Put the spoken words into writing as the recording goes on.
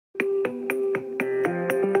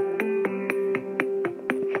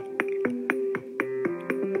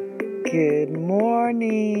Good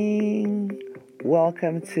morning.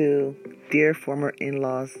 Welcome to Dear Former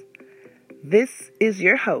In-Laws. This is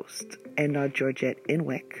your host, Enna Georgette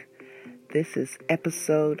Inwick. This is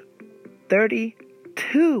episode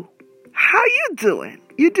 32. How you doing?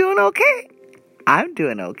 You doing okay? I'm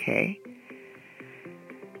doing okay.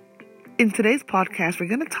 In today's podcast, we're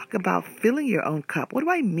going to talk about filling your own cup. What do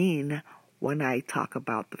I mean when I talk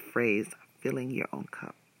about the phrase filling your own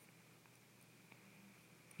cup?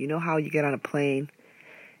 You know how you get on a plane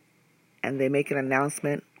and they make an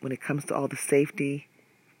announcement when it comes to all the safety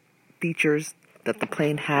features that the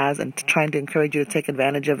plane has and trying to encourage you to take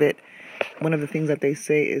advantage of it? One of the things that they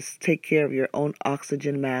say is take care of your own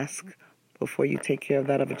oxygen mask before you take care of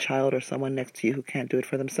that of a child or someone next to you who can't do it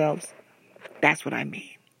for themselves. That's what I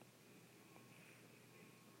mean.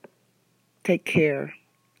 Take care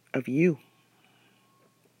of you.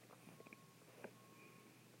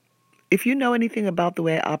 If you know anything about the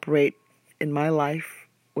way I operate in my life,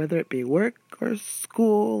 whether it be work or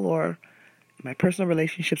school or my personal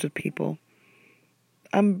relationships with people,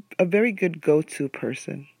 I'm a very good go-to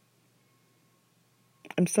person.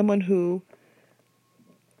 I'm someone who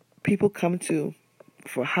people come to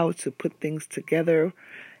for how to put things together,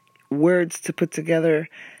 words to put together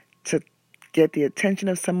to get the attention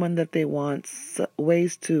of someone that they want,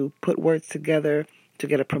 ways to put words together to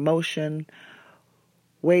get a promotion,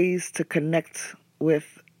 ways to connect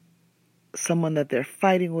with someone that they're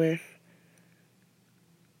fighting with.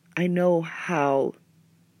 I know how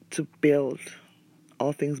to build,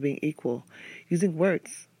 all things being equal, using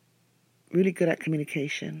words. Really good at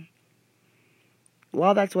communication.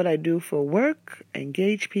 While that's what I do for work,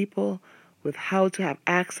 engage people with how to have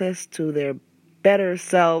access to their better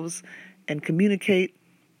selves and communicate,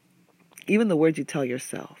 even the words you tell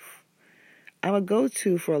yourself. I'm a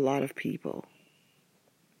go-to for a lot of people.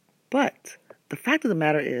 But the fact of the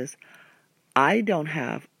matter is, I don't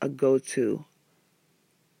have a go-to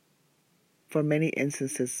for many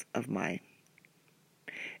instances of mine.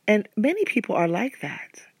 And many people are like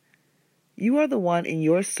that. You are the one in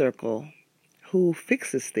your circle who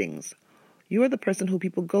fixes things. You are the person who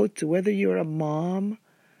people go to, whether you're a mom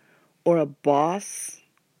or a boss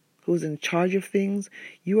who's in charge of things.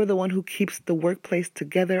 You are the one who keeps the workplace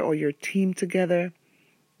together or your team together.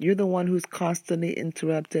 You're the one who's constantly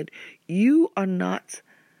interrupted. You are not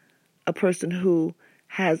a person who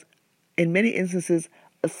has, in many instances,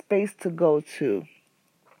 a space to go to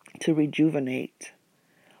rejuvenate.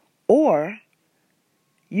 Or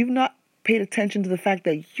you've not paid attention to the fact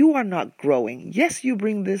that you are not growing. Yes, you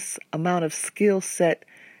bring this amount of skill set,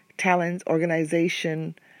 talent,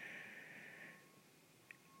 organization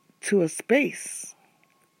to a space.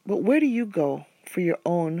 But where do you go for your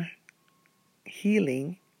own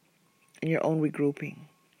healing and your own regrouping?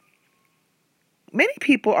 Many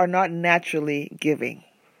people are not naturally giving.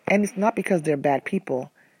 And it's not because they're bad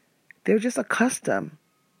people. They're just accustomed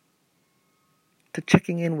to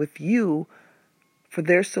checking in with you for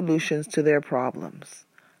their solutions to their problems.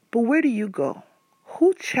 But where do you go?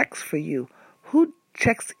 Who checks for you? Who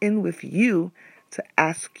checks in with you to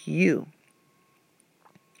ask you,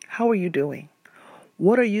 how are you doing?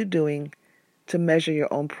 What are you doing to measure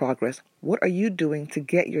your own progress? What are you doing to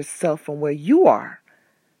get yourself from where you are,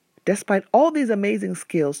 despite all these amazing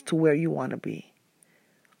skills, to where you want to be?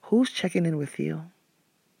 Who's checking in with you?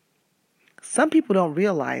 Some people don't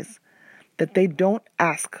realize that they don't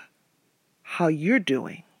ask how you're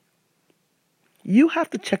doing. You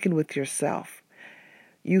have to check in with yourself.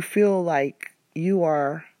 You feel like you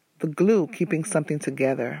are the glue keeping something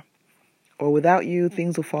together, or without you,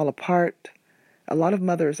 things will fall apart. A lot of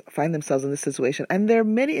mothers find themselves in this situation, and there are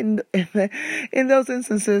many in those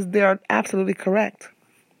instances. They are absolutely correct.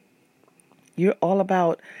 You're all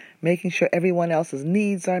about making sure everyone else's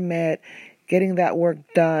needs are met, getting that work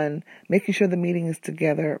done, making sure the meeting is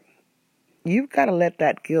together. You've got to let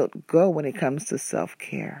that guilt go when it comes to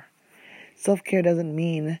self-care. Self-care doesn't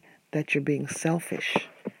mean that you're being selfish.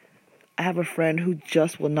 I have a friend who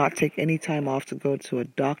just will not take any time off to go to a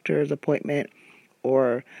doctor's appointment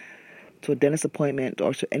or to a dentist appointment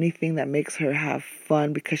or to anything that makes her have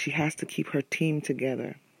fun because she has to keep her team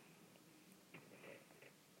together.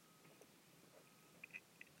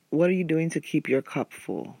 What are you doing to keep your cup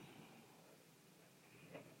full?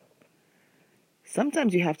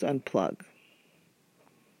 Sometimes you have to unplug.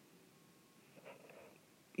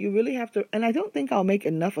 You really have to, and I don't think I'll make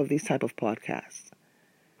enough of these type of podcasts,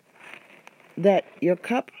 that your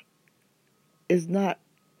cup is not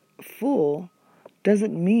full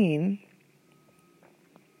doesn't mean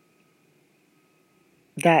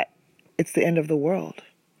that it's the end of the world.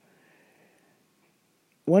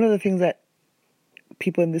 One of the things that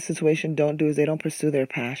people in this situation don't do is they don't pursue their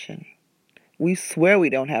passion. We swear we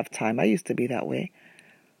don't have time. I used to be that way.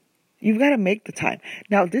 You've got to make the time.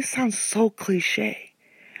 Now, this sounds so cliche.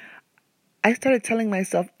 I started telling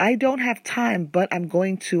myself, I don't have time, but I'm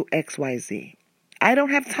going to XYZ. I don't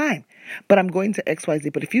have time, but I'm going to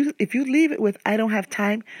XYZ. But if you leave it with I don't have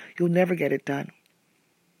time, you'll never get it done.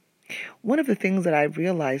 One of the things that I've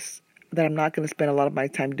realized that I'm not going to spend a lot of my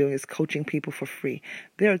time doing is coaching people for free.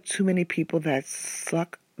 There are too many people that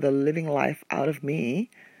suck the living life out of me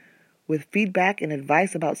with feedback and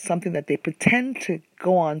advice about something that they pretend to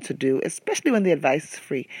go on to do, especially when the advice is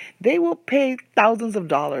free. They will pay thousands of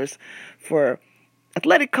dollars for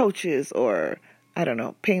athletic coaches or, I don't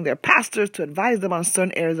know, paying their pastors to advise them on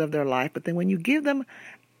certain areas of their life. But then when you give them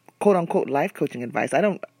quote-unquote life coaching advice, I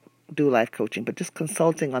don't do life coaching, but just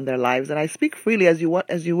consulting on their lives. And I speak freely as you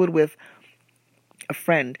would with a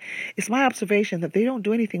friend. It's my observation that they don't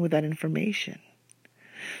do anything with that information.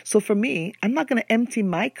 So for me, I'm not going to empty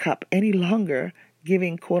my cup any longer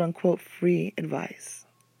giving quote-unquote free advice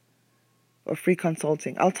or free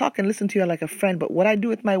consulting. I'll talk and listen to you like a friend, but what I do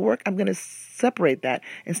with my work, I'm going to separate that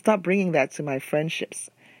and stop bringing that to my friendships.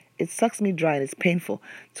 It sucks me dry and it's painful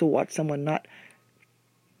to watch someone not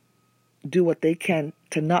do what they can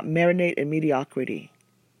to not marinate in mediocrity.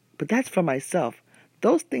 But that's for myself.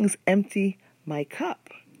 Those things empty my cup.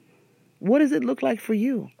 What does it look like for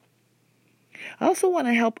you? I also want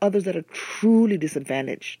to help others that are truly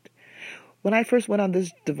disadvantaged. When I first went on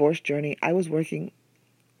this divorce journey, I was working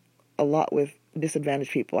a lot with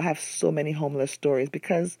disadvantaged people. I have so many homeless stories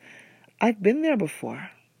because I've been there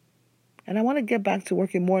before. And I want to get back to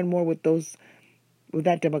working more and more with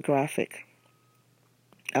that demographic.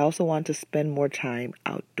 I also want to spend more time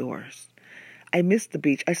outdoors. I miss the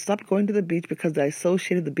beach. I stopped going to the beach because I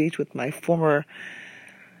associated the beach with my former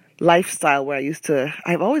lifestyle where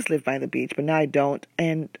I've always lived by the beach, but now I don't.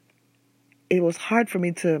 And it was hard for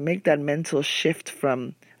me to make that mental shift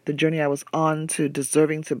from the journey I was on to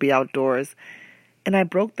deserving to be outdoors. And I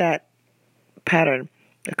broke that pattern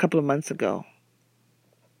a couple of months ago.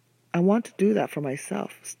 I want to do that for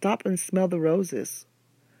myself. Stop and smell the roses,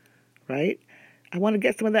 right? I want to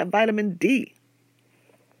get some of that vitamin D.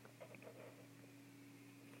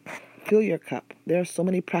 Fill your cup. There are so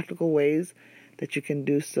many practical ways that you can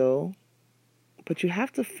do so, but you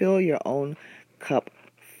have to fill your own cup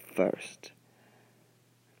first.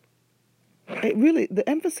 The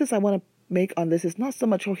emphasis I want to make on this is not so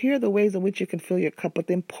much, here are the ways in which you can fill your cup, but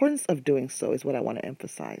the importance of doing so is what I want to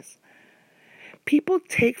emphasize. People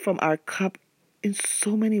take from our cup in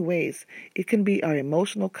so many ways. It can be our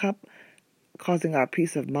emotional cup, causing our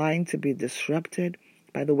peace of mind to be disrupted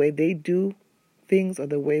by the way they do things or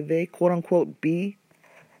the way they quote-unquote be.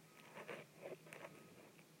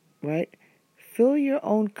 Right? Fill your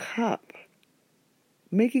own cup.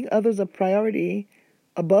 Making others a priority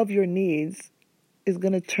above your needs is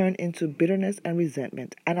going to turn into bitterness and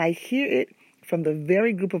resentment. And I hear it from the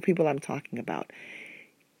very group of people I'm talking about.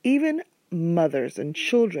 Even mothers and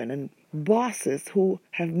children and bosses who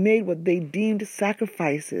have made what they deemed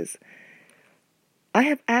sacrifices. I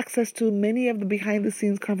have access to many of the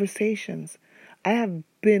behind-the-scenes conversations. I have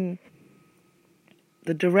been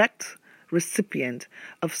the direct recipient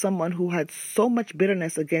of someone who had so much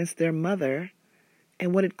bitterness against their mother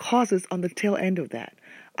and what it causes on the tail end of that.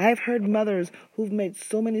 I've heard mothers who've made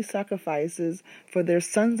so many sacrifices for their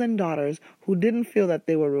sons and daughters who didn't feel that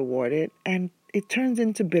they were rewarded, and it turns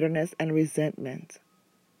into bitterness and resentment.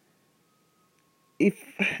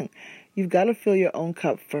 You've got to fill your own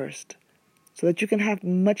cup first so that you can have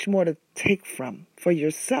much more to take from for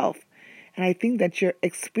yourself. And I think that your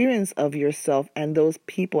experience of yourself and those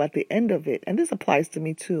people at the end of it, and this applies to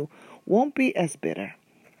me too, won't be as bitter.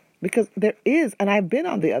 Because there is, and I've been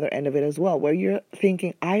on the other end of it as well, where you're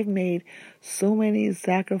thinking, I've made so many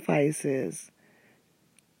sacrifices,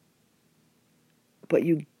 but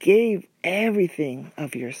you gave everything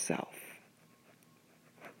of yourself.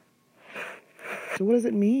 So what does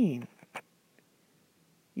it mean?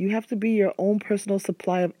 You have to be your own personal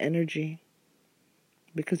supply of energy,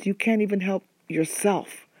 because you can't even help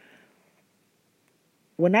yourself.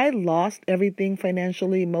 When I lost everything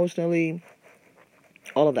financially, emotionally,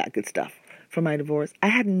 all of that good stuff from my divorce, I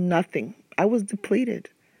had nothing. I was depleted.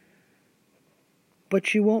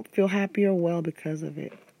 But you won't feel happy or well because of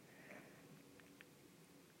it.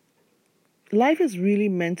 Life is really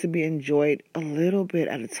meant to be enjoyed a little bit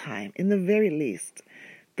at a time, in the very least.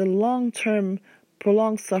 The long-term,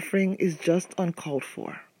 prolonged suffering is just uncalled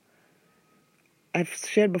for. I've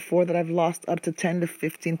shared before that I've lost up to 10 to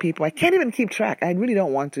 15 people. I can't even keep track. I really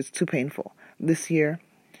don't want to. It's too painful this year.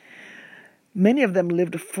 Many of them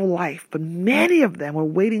lived a full life, but many of them were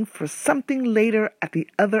waiting for something later at the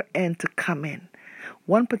other end to come in.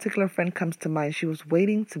 One particular friend comes to mind. She was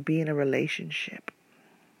waiting to be in a relationship.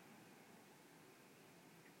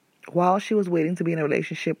 While she was waiting to be in a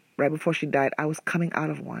relationship, right before she died, I was coming out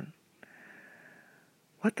of one.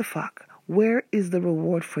 What the fuck? Where is the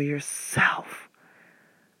reward for yourself?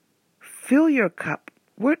 Fill your cup.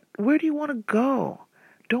 Where do you want to go?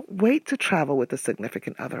 Don't wait to travel with a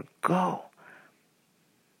significant other. Go.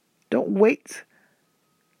 Don't wait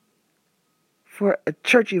for a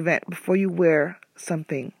church event before you wear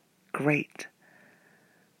something great.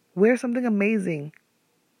 Wear something amazing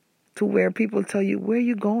to where people tell you, where are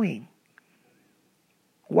you going?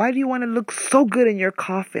 Why do you want to look so good in your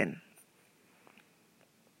coffin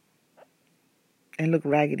and look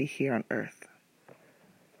raggedy here on earth?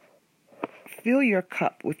 Fill your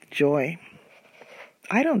cup with joy.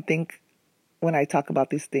 I don't think when I talk about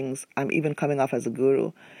these things, I'm even coming off as a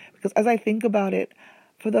guru. Because as I think about it,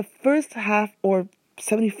 for the first half or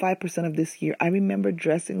 75% of this year, I remember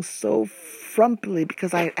dressing so frumpily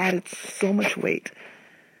because I had added so much weight.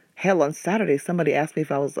 Hell, on Saturday, somebody asked me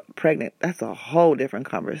if I was pregnant. That's a whole different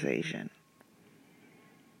conversation.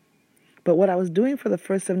 But what I was doing for the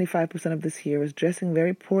first 75% of this year was dressing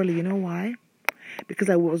very poorly. You know why? Because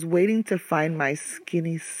I was waiting to find my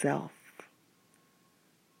skinny self.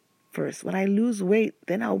 First, when I lose weight,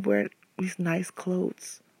 then I'll wear these nice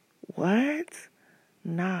clothes. What?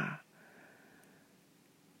 Nah.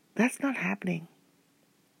 That's not happening.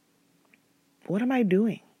 What am I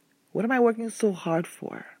doing? What am I working so hard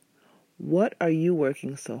for? What are you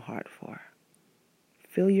working so hard for?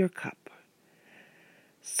 Fill your cup.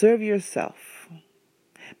 Serve yourself.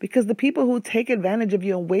 Because the people who take advantage of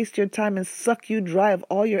you and waste your time and suck you dry of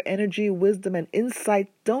all your energy, wisdom, and insight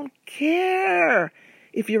don't care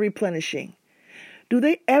if you're replenishing. Do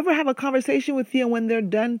they ever have a conversation with you and when they're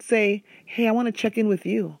done say, hey, I want to check in with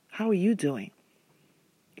you. How are you doing?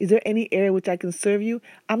 Is there any area which I can serve you?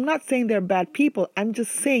 I'm not saying they're bad people. I'm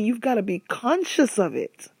just saying you've got to be conscious of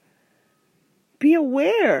it. Be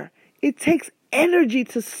aware. It takes energy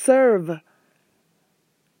to serve.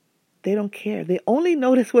 They don't care. They only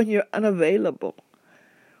notice when you're unavailable.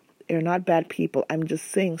 They're not bad people. I'm just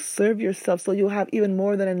saying serve yourself so you'll have even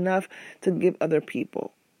more than enough to give other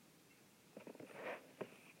people.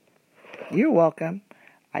 You're welcome.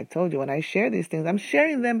 I told you when I share these things, I'm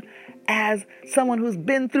sharing them as someone who's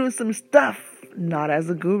been through some stuff, not as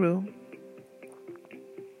a guru.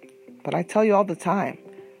 But I tell you all the time,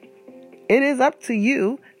 it is up to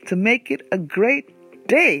you to make it a great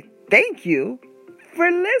day. Thank you for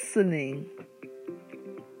listening.